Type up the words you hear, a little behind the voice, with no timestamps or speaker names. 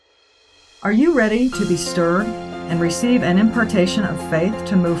Are you ready to be stirred and receive an impartation of faith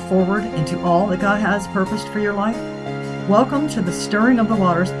to move forward into all that God has purposed for your life? Welcome to the Stirring of the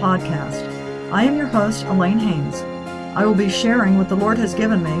Waters podcast. I am your host, Elaine Haynes. I will be sharing what the Lord has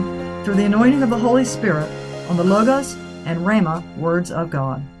given me through the anointing of the Holy Spirit on the Logos and Rhema words of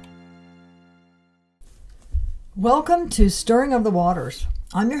God. Welcome to Stirring of the Waters.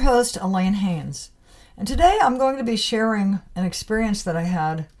 I'm your host, Elaine Haynes. And today I'm going to be sharing an experience that I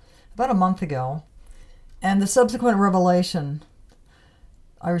had about a month ago, and the subsequent revelation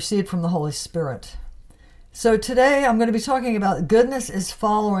I received from the Holy Spirit. So today I'm going to be talking about goodness is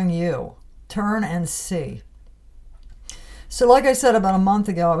following you. Turn and see. So like I said, about a month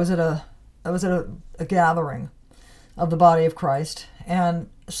ago, I was at a gathering of the body of Christ, and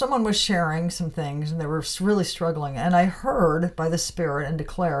someone was sharing some things, and they were really struggling. And I heard by the Spirit and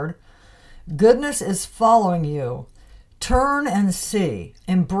declared, goodness is following you. Turn and see.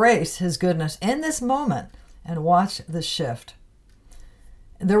 Embrace His goodness in this moment and watch the shift.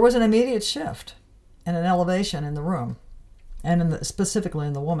 There was an immediate shift and an elevation in the room, and specifically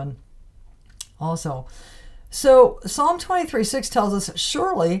in the woman also. So Psalm 23:6 tells us,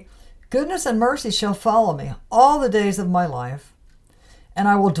 surely goodness and mercy shall follow me all the days of my life, and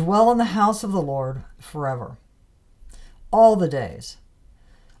I will dwell in the house of the Lord forever. All the days.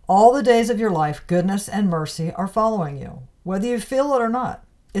 All the days of your life, goodness and mercy are following you. Whether you feel it or not,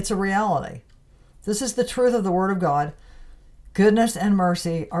 it's a reality. This is the truth of the Word of God. Goodness and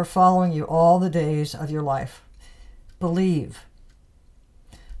mercy are following you all the days of your life. Believe.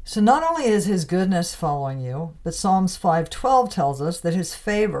 So not only is His goodness following you, but Psalms 5:12 tells us that His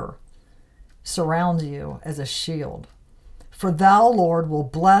favor surrounds you as a shield. For thou, Lord, will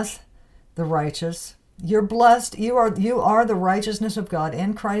bless the righteous. You're blessed. You are the righteousness of God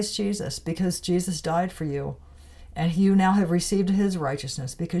in Christ Jesus, because Jesus died for you. And you now have received His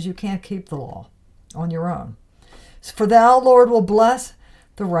righteousness, because you can't keep the law on your own. For thou, Lord, will bless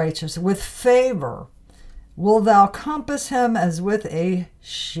the righteous. With favor will thou compass him as with a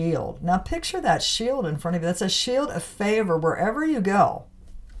shield. Now picture that shield in front of you. That's a shield of favor wherever you go.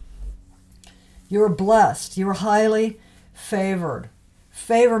 You're blessed. You're highly favored.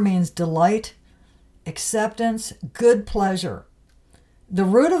 Favor means delight, acceptance, good pleasure. The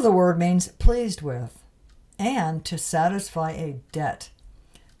root of the word means pleased with, and to satisfy a debt.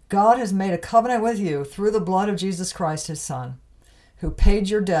 God has made a covenant with you through the blood of Jesus Christ, His Son, who paid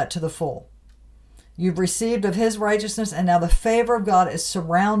your debt to the full. You've received of His righteousness, and now the favor of God is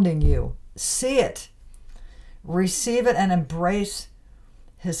surrounding you. See it. Receive it and embrace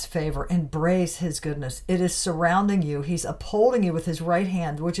His favor. Embrace His goodness. It is surrounding you. He's upholding you with His right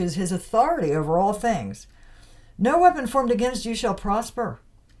hand, which is His authority over all things. No weapon formed against you shall prosper.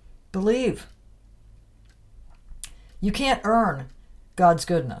 Believe. You can't earn God's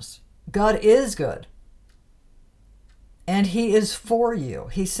goodness. God is good. And He is for you.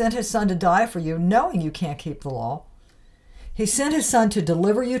 He sent His Son to die for you, knowing you can't keep the law. He sent His Son to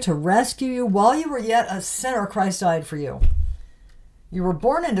deliver you, to rescue you. While you were yet a sinner, Christ died for you. You were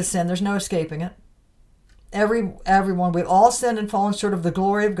born into sin. There's no escaping it. Everyone, we've all sinned and fallen short of the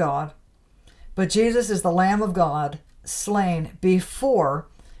glory of God. But Jesus is the Lamb of God, slain before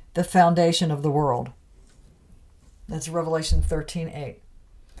the foundation of the world. That's Revelation 13:8.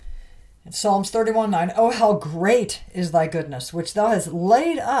 In Psalms 31:9, oh, how great is thy goodness, which thou hast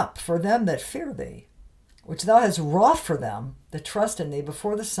laid up for them that fear thee, which thou hast wrought for them that trust in thee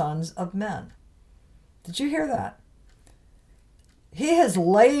before the sons of men. Did you hear that? He has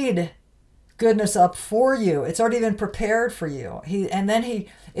laid goodness up for you. It's already been prepared for you.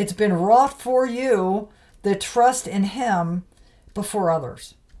 It's been wrought for you that trust in Him before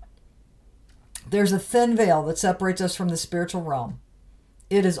others. There's a thin veil that separates us from the spiritual realm.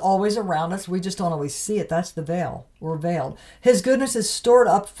 It is always around us. We just don't always see it. That's the veil. We're veiled. His goodness is stored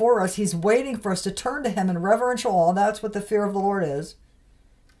up for us. He's waiting for us to turn to Him in reverential awe. That's what the fear of the Lord is.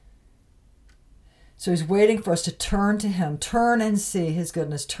 So He's waiting for us to turn to Him. Turn and see His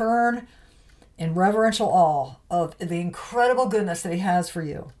goodness. Turn in reverential awe of the incredible goodness that He has for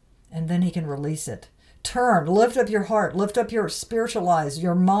you. And then He can release it. Turn. Lift up your heart. Lift up your spiritual eyes,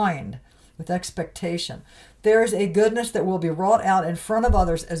 your mind, with expectation. There is a goodness that will be wrought out in front of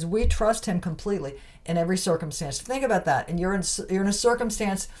others as we trust Him completely in every circumstance. Think about that. And you're in a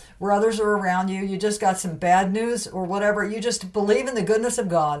circumstance where others are around you. You just got some bad news or whatever. You just believe in the goodness of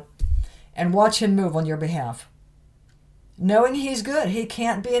God and watch Him move on your behalf. Knowing He's good. He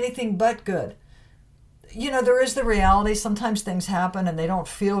can't be anything but good. You know, there is the reality. Sometimes things happen and they don't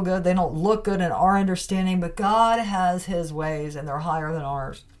feel good. They don't look good in our understanding. But God has His ways, and they're higher than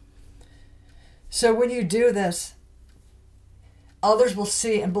ours. So when you do this, others will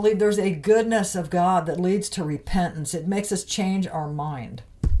see and believe there's a goodness of God that leads to repentance. It makes us change our mind.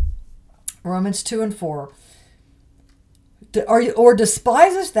 Romans 2:4. Or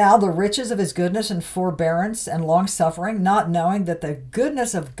despisest thou the riches of his goodness and forbearance and long-suffering, not knowing that the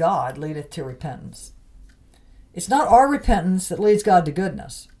goodness of God leadeth to repentance? It's not our repentance that leads God to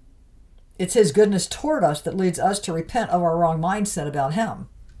goodness. It's his goodness toward us that leads us to repent of our wrong mindset about him.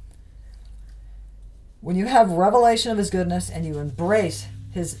 When you have revelation of his goodness and you embrace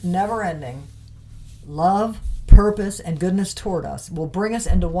his never-ending love, purpose, and goodness toward us, will bring us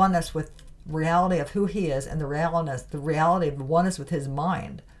into oneness with reality of who he is and the reality of oneness with his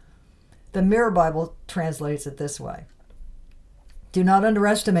mind. The Mirror Bible translates it this way: do not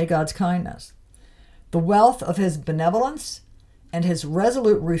underestimate God's kindness. The wealth of his benevolence and his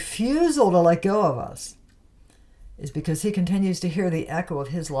resolute refusal to let go of us is because he continues to hear the echo of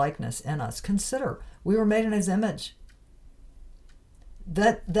his likeness in us. Consider, we were made in his image.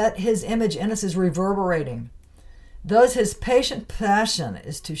 That his image in us is reverberating. Thus, his patient passion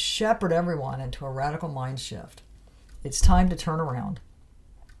is to shepherd everyone into a radical mind shift. It's time to turn around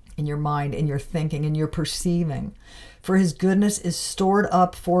in your mind, in your thinking, in your perceiving. For his goodness is stored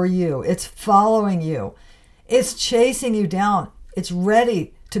up for you. It's following you. It's chasing you down. It's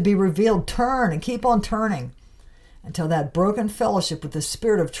ready to be revealed. Turn and keep on turning until that broken fellowship with the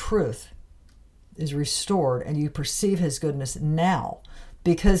Spirit of truth is restored and you perceive his goodness now,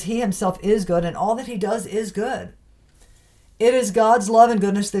 because he himself is good and all that he does is good. It is God's love and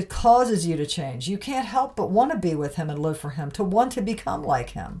goodness that causes you to change. You can't help but want to be with him and live for him, to want to become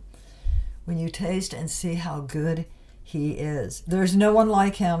like him. When you taste and see how good he is. There's no one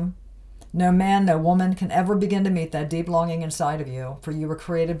like him. No man, no woman can ever begin to meet that deep longing inside of you, for you were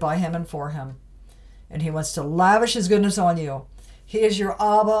created by him and for him. And he wants to lavish his goodness on you. He is your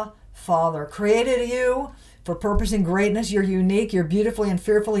Abba Father, created you for purpose and greatness. You're unique. You're beautifully and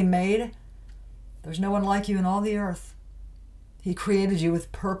fearfully made. There's no one like you in all the earth. He created you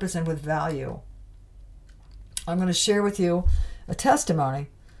with purpose and with value. I'm going to share with you a testimony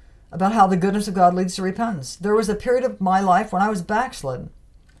about how the goodness of God leads to repentance. There was a period of my life when I was backslidden.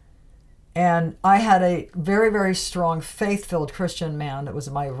 And I had a very, very strong, faith-filled Christian man that was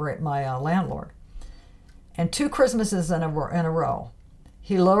my landlord. And 2 Christmases in a row,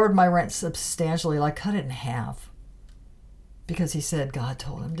 he lowered my rent substantially, like cut it in half, because he said God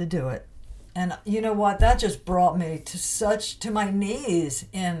told him to do it. And you know what? That just brought me to my knees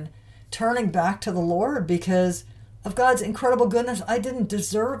in turning back to the Lord because of God's incredible goodness. I didn't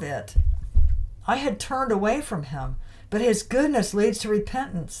deserve it. I had turned away from him, but his goodness leads to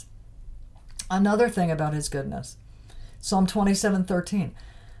repentance. Another thing about his goodness, Psalm 27:13,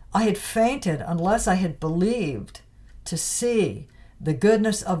 I had fainted unless I had believed to see the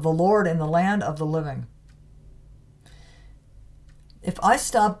goodness of the Lord in the land of the living. If I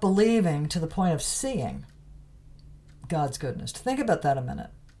stop believing to the point of seeing God's goodness, think about that a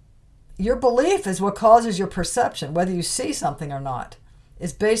minute. Your belief is what causes your perception, whether you see something or not,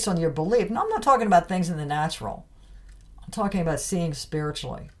 is based on your belief. No, I'm not talking about things in the natural. I'm talking about seeing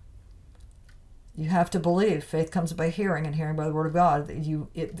spiritually. You have to believe. Faith comes by hearing, and hearing by the word of God.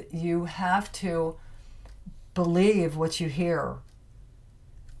 You have to believe what you hear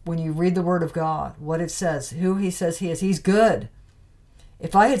when you read the word of God, what it says, who he says he is. He's good.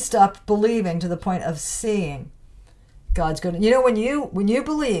 If I had stopped believing to the point of seeing God's good, you know, when you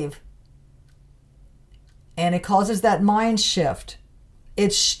believe, and it causes that mind shift,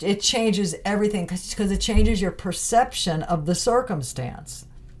 it changes everything because it changes your perception of the circumstance.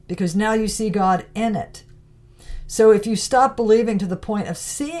 Because now you see God in it. So if you stop believing to the point of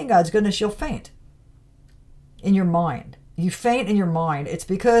seeing God's goodness, you'll faint in your mind. You faint in your mind. It's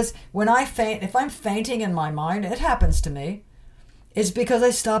because when I faint, if I'm fainting in my mind, it happens to me. It's because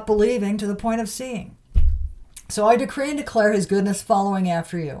I stop believing to the point of seeing. So I decree and declare his goodness following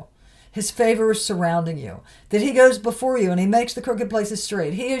after you. His favor is surrounding you. That he goes before you and he makes the crooked places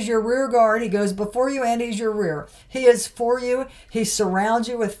straight. He is your rear guard. He goes before you and he's your rear. He is for you. He surrounds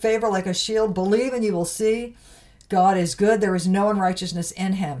you with favor like a shield. Believe and you will see. God is good. There is no unrighteousness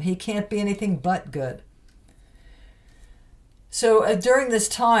in him. He can't be anything but good. So during this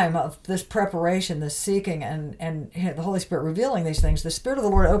time of this preparation, this seeking, and the Holy Spirit revealing these things, the Spirit of the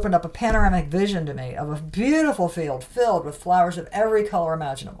Lord opened up a panoramic vision to me of a beautiful field filled with flowers of every color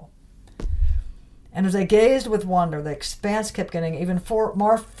imaginable. And as I gazed with wonder, the expanse kept getting even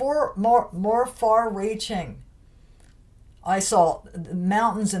more far-reaching. I saw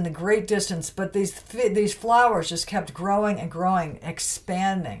mountains in the great distance, but these flowers just kept growing and growing,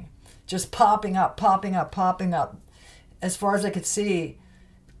 expanding, just popping up, as far as I could see,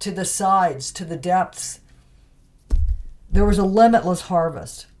 to the sides, to the depths. there was a limitless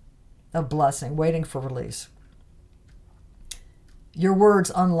harvest of blessing waiting for release. Your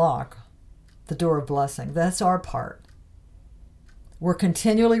words unlock the door of blessing. That's our part. We're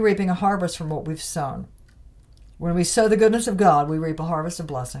continually reaping a harvest from what we've sown. When we sow the goodness of God, we reap a harvest of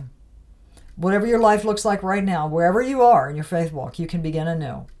blessing. Whatever your life looks like right now, wherever you are in your faith walk, you can begin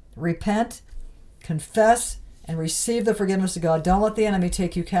anew. Repent, confess, and receive the forgiveness of God. Don't let the enemy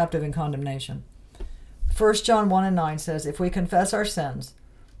take you captive in condemnation. 1 John 1:9 says, if we confess our sins,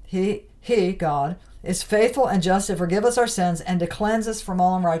 He, God, is faithful and just to forgive us our sins and to cleanse us from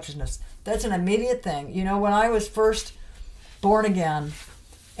all unrighteousness. That's an immediate thing. You know, when I was first born again,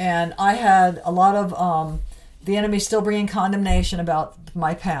 and I had a lot of the enemy still bringing condemnation about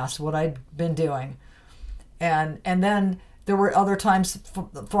my past, what I'd been doing. And then there were other times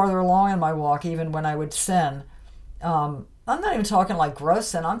farther along in my walk, even when I would sin. I'm not even talking like gross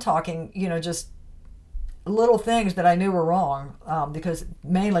sin. I'm talking, just little things that I knew were wrong, because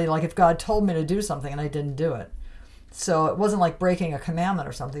mainly, like, if God told me to do something and I didn't do it. So it wasn't like breaking a commandment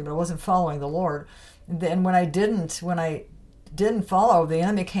or something, but I wasn't following the Lord. And when I didn't follow, the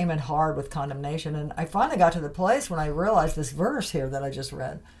enemy came in hard with condemnation. And I finally got to the place when I realized this verse here that I just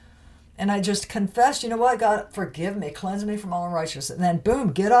read. And I just confessed, you know what, God, forgive me, cleanse me from all unrighteousness. And then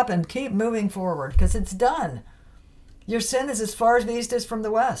boom, get up and keep moving forward, because it's done. Your sin is as far as the east is from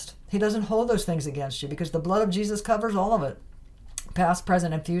the west. He doesn't hold those things against you because the blood of Jesus covers all of it, past,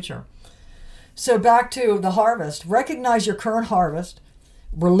 present, and future. So back to the harvest. Recognize your current harvest.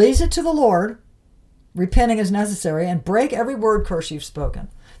 Release it to the Lord. Repenting is necessary, and break every word curse you've spoken.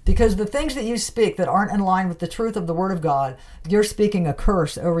 Because the things that you speak that aren't in line with the truth of the Word of God, you're speaking a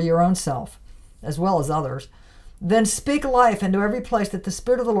curse over your own self, as well as others. Then speak life into every place that the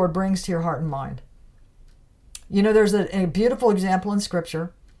Spirit of the Lord brings to your heart and mind. You know, there's a beautiful example in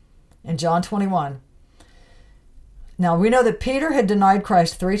Scripture in John 21. Now, we know that Peter had denied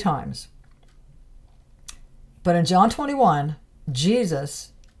Christ 3 times. But in John 21,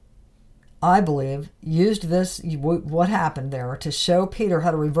 Jesus, I believe, used what happened there to show Peter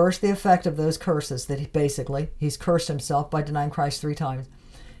how to reverse the effect of those curses that he's cursed himself by denying Christ 3 times.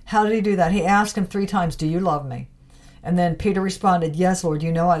 How did he do that? He asked him 3 times, do you love me? And then Peter responded, yes, Lord,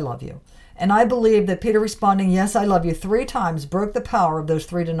 you know I love you. And I believe that Peter responding, yes, I love you 3 times broke the power of those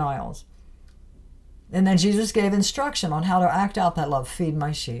 3 denials. And then Jesus gave instruction on how to act out that love. Feed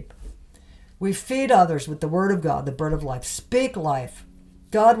my sheep. We feed others with the word of God, the bread of life. Speak life.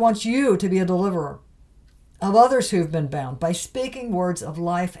 God wants you to be a deliverer of others who've been bound by speaking words of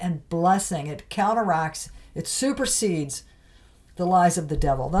life and blessing. It counteracts, it supersedes the lies of the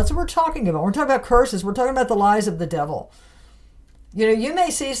devil. That's what we're talking about. We're talking about curses. We're talking about the lies of the devil. You know, you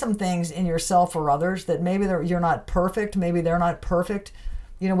may see some things in yourself or others that maybe you're not perfect. Maybe they're not perfect.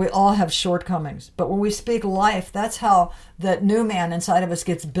 You know, we all have shortcomings. But when we speak life, that's how that new man inside of us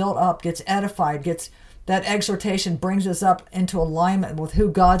gets built up, gets edified, that exhortation brings us up into alignment with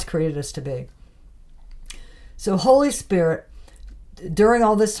who God's created us to be. So Holy Spirit, during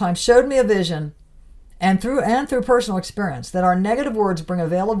all this time, showed me a vision and through personal experience that our negative words bring a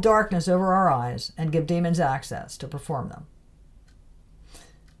veil of darkness over our eyes and give demons access to perform them.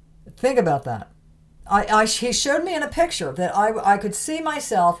 Think about that. He showed me in a picture that I could see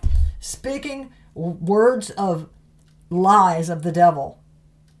myself speaking words of lies of the devil,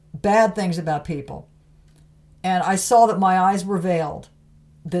 bad things about people. And I saw that my eyes were veiled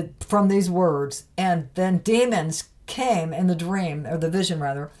from these words. And then demons came in the dream, or the vision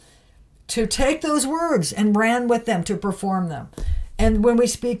rather, to take those words and ran with them to perform them. And when we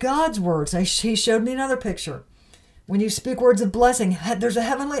speak God's words, he showed me another picture. When you speak words of blessing, there's a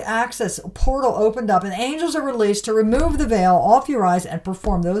heavenly access, a portal opened up, and angels are released to remove the veil off your eyes and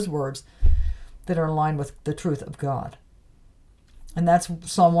perform those words that are in line with the truth of God. And that's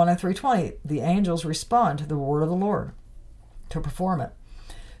Psalm 103:20. The angels respond to the word of the Lord to perform it.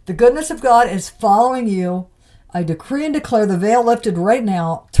 The goodness of God is following you. I decree and declare the veil lifted right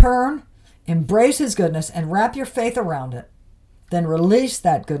now. Turn, embrace his goodness, and wrap your faith around it. Then release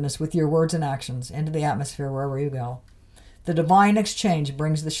that goodness with your words and actions into the atmosphere wherever you go. The divine exchange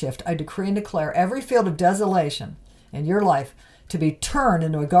brings the shift. I decree and declare every field of desolation in your life to be turned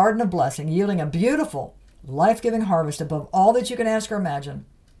into a garden of blessing, yielding a beautiful, life-giving harvest above all that you can ask or imagine,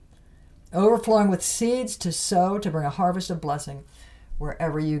 overflowing with seeds to sow to bring a harvest of blessing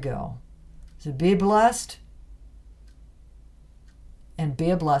wherever you go. So be blessed and be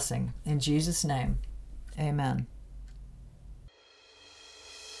a blessing. In Jesus' name, amen.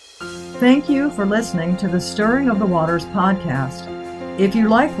 Thank you for listening to the Stirring of the Waters podcast. If you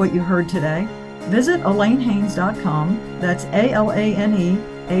liked what you heard today, visit ElaineHaynes.com. That's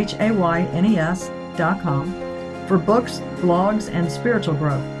ALANEHAYNES.com for books, blogs, and spiritual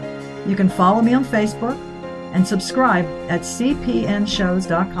growth. You can follow me on Facebook and subscribe at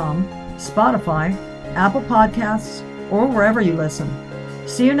cpnshows.com, Spotify, Apple Podcasts, or wherever you listen.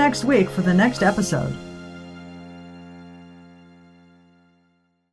 See you next week for the next episode.